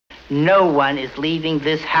No one is leaving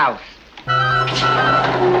this house.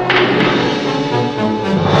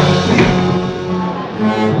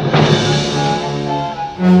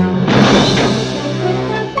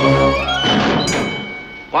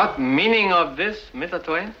 What meaning of this, Mr.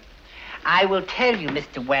 Twain? I will tell you,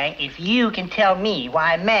 Mr. Wang, if you can tell me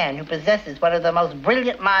why a man who possesses one of the most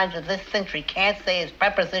brilliant minds of this century can't say his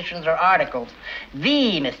prepositions or articles.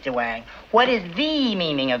 The, Mr. Wang. What is the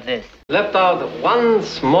meaning of this? Left out one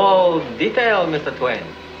small detail, Mr. Twain.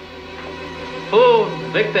 Who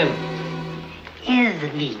victim? Is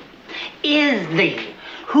the.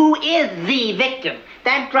 Who is the victim?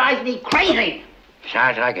 That drives me crazy.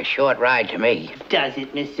 Sounds like a short ride to me. Does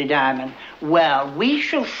it, Mr. Diamond? Well, we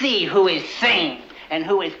shall see who is sane and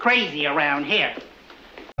who is crazy around here.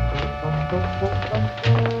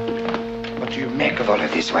 What do you make of all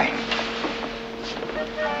of this, Wang?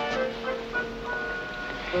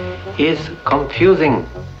 It's confusing.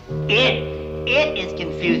 It is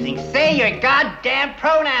confusing. Say your goddamn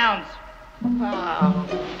pronouns.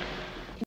 Oh.